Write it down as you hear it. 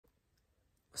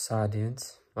Saw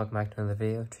dudes, welcome back to another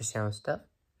video, Tristiano stuff.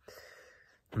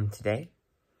 Today,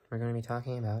 we're going to be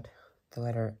talking about the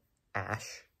letter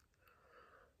ash.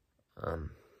 I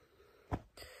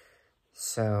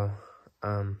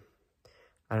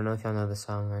don't know if y'all know the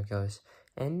song where it goes,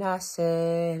 and I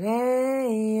said,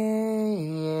 hey.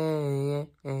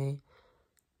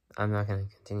 I'm not going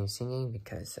to continue singing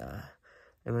because,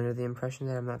 I'm under the impression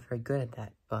that I'm not very good at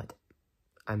that, but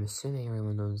I'm assuming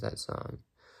everyone knows that song.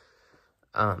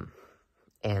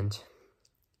 And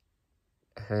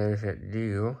for those that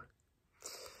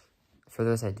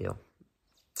do,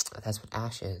 that's what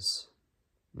ash is,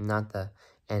 not the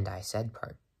 "and I said"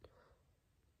 part.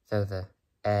 Though the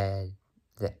in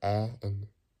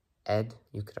ed,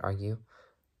 you could argue,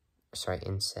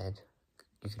 in said,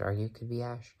 you could argue could be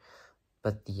ash,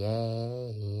 but the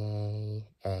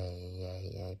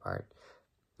a part,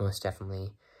 most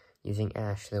definitely using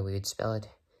ash, though we would spell it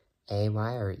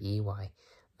A-Y or E-Y.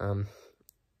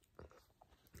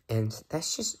 And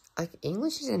that's just, like,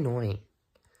 English is annoying,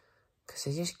 because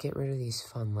they just get rid of these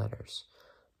fun letters.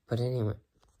 But anyway,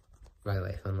 by the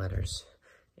way, fun letters,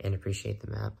 and appreciate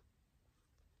the map.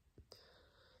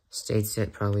 States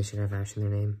that probably should have ash in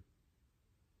their name.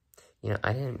 You know,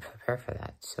 I didn't prepare for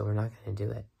that, so we're not going to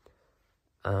do it.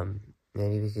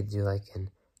 Maybe we could do, like,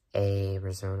 an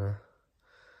Arizona,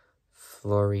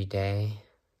 Florida,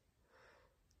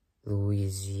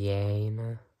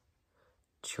 Louisiana,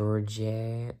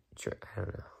 Georgia, I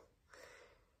don't know,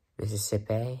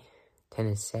 Mississippi,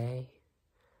 Tennessee,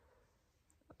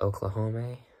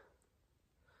 Oklahoma,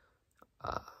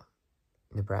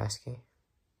 Nebraska,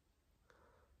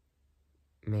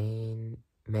 Maine,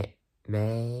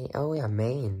 oh yeah,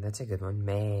 Maine, that's a good one,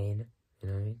 Maine, you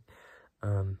know what I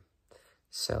mean?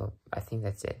 So I think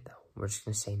that's it, though. We're just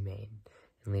gonna say Maine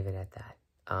and leave it at that.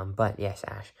 But yes,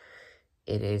 ash,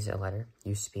 it is a letter,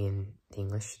 used to be in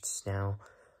English, it's now,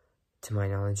 to my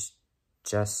knowledge,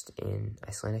 just in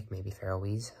Icelandic, maybe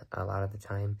Faroese. A lot of the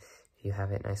time, if you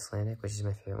have it in Icelandic, which is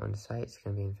my favorite one to cite, it's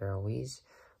going to be in Faroese.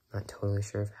 I'm not totally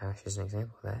sure if ash is an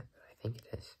example of that, but I think it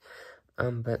is.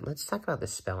 But let's talk about the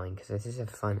spelling, because this is a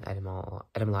fun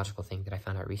etymological thing that I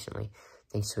found out recently,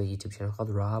 thanks to a YouTube channel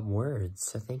called Rob Words.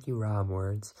 So thank you, Rob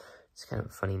Words. It's kind of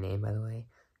a funny name, by the way,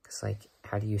 because, like,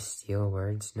 how do you steal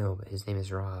words? No, but his name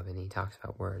is Rob, and he talks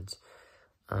about words.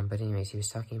 But anyways, he was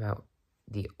talking about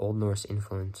the Old Norse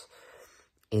influence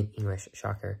in English,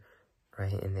 shocker,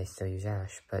 right? And they still use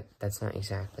ash, but that's not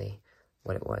exactly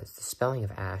what it was. The spelling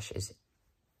of ash is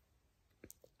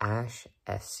ash,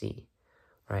 S-C,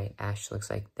 right? Ash looks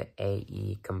like the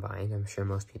A-E combined. I'm sure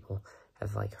most people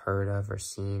have, like, heard of or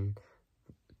seen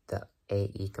the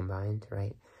A-E combined,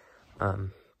 right?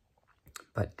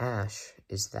 But ash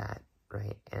is that,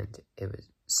 right? And it was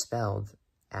spelled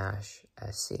ash,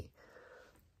 S-C.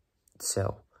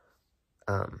 So,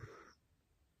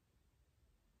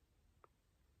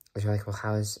 which are like, well,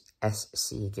 how does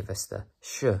S-C give us the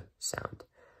sh sound?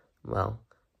 Well,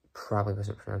 probably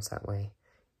wasn't pronounced that way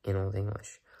in Old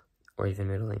English, or even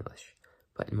Middle English.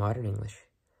 But in modern English,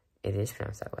 it is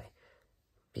pronounced that way,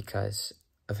 because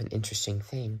of an interesting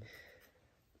thing,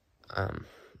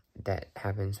 that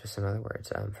happens with some other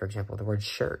words. For example, the word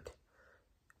shirt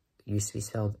used to be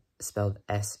spelled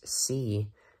S-C,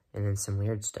 and then some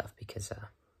weird stuff, because,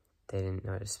 they didn't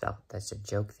know how to spell. That's a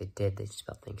joke they did. They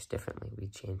spelled things differently. We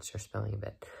changed our spelling a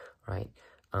bit, right?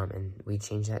 And we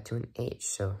changed that to an H,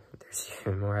 so there's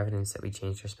even more evidence that we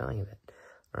changed our spelling a bit,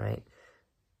 right?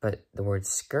 But the word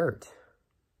skirt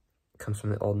comes from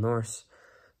the Old Norse,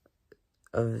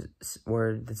 a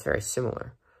word that's very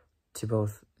similar to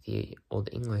both the Old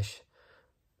English,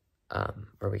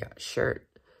 where we got shirt,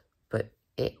 but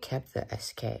it kept the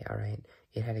SK, all right?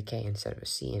 It had a K instead of a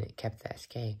C, and it kept the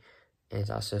SK. And it's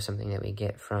also something that we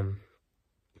get from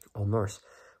Old Norse,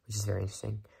 which is very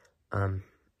interesting. And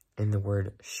the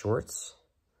word shorts,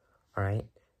 all right,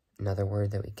 another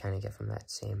word that we kind of get from that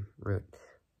same root.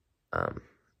 All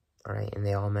right, and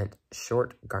they all meant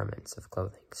short garments of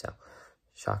clothing. So,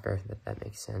 shocker that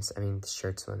makes sense. I mean, the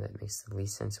shirt's the one that makes the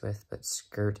least sense with, but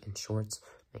skirt and shorts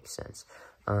makes sense.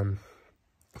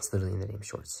 It's literally in the name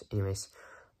shorts. Anyways,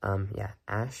 yeah,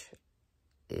 ash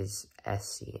is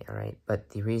SC, all right?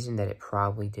 But the reason that it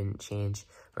probably didn't change,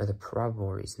 or the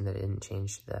probable reason that it didn't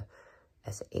change the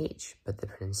SH, but the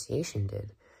pronunciation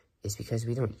did, is because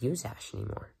we don't use ash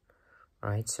anymore,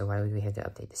 all right? So why would we have to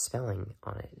update the spelling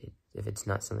on it if it's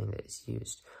not something that is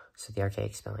used? So the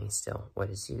archaic spelling is still what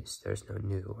is used. There's no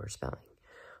new or spelling,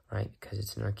 right? Because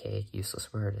it's an archaic,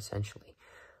 useless word, essentially.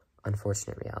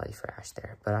 Unfortunate reality for ash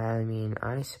there. But I mean,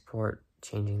 I support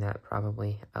changing that,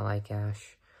 probably. I like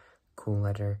ash. Cool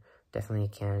letter, definitely a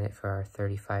candidate for our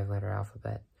 35-letter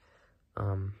alphabet.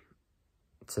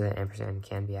 so that ampersand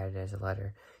can be added as a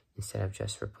letter instead of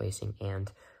just replacing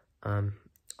and.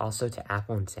 Also, to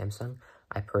Apple and Samsung,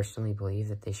 I personally believe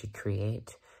that they should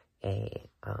create a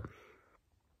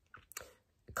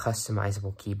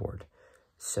customizable keyboard.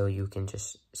 So you can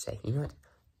just say, you know what,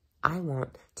 I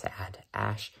want to add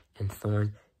Ash and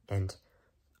Thorn and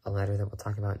a letter that we'll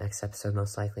talk about next episode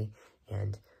most likely,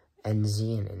 and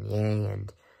NZ and Yang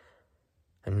and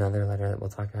another letter that we'll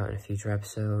talk about in a future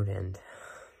episode, and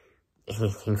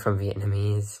anything from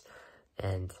Vietnamese,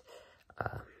 and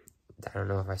I don't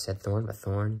know if I said Thorn, but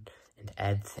Thorn, and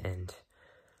Edth, and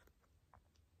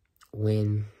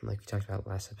Win, like we talked about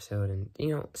last episode, and, you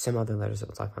know, some other letters that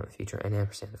we'll talk about in the future, and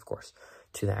ampersand, of course,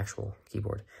 to the actual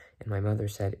keyboard. And my mother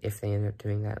said if they ended up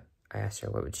doing that, I asked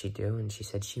her what would she do, and she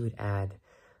said she would add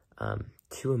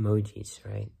 2 emojis,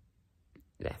 right?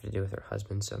 They have to do with her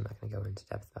husband, so I'm not going to go into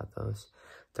depth about those.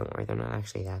 Don't worry, they're not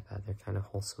actually that bad. They're kind of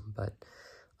wholesome, but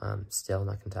still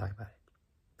not going to talk about it.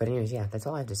 But anyways, yeah, that's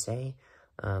all I have to say.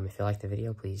 If you liked the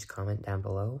video, please comment down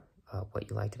below what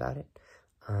you liked about it.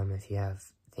 If you have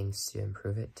things to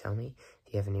improve it, tell me.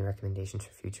 If you have any recommendations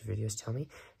for future videos, tell me.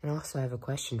 And also, I have a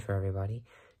question for everybody.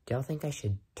 Do y'all think I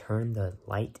should turn the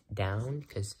light down?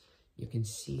 Because you can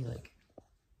see, like,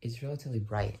 it's relatively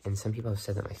bright. And some people have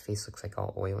said that my face looks like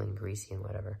all oily and greasy and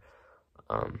whatever.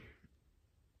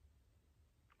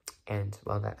 And,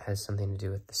 well, that has something to do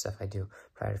with the stuff I do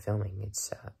prior to filming.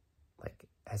 It's, like,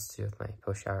 has to do with my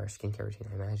post-shower skincare routine,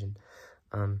 I imagine.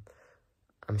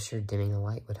 I'm sure dimming the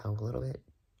light would help a little bit.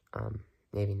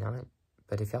 Maybe not.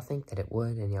 But if y'all think that it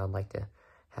would and y'all would like to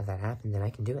have that happen, then I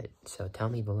can do it. So tell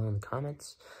me below in the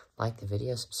comments. Like the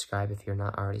video, subscribe if you're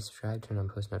not already subscribed, turn on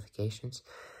post notifications.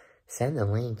 Send the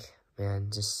link, man.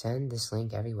 Just send this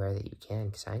link everywhere that you can,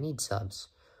 because I need subs.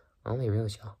 I'll be real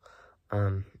with y'all.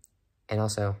 And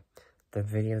also, the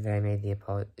video that I made, the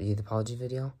apology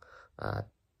video,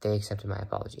 they accepted my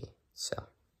apology. So,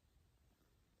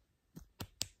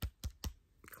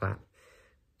 clap.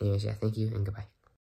 Anyways, yeah, thank you and goodbye.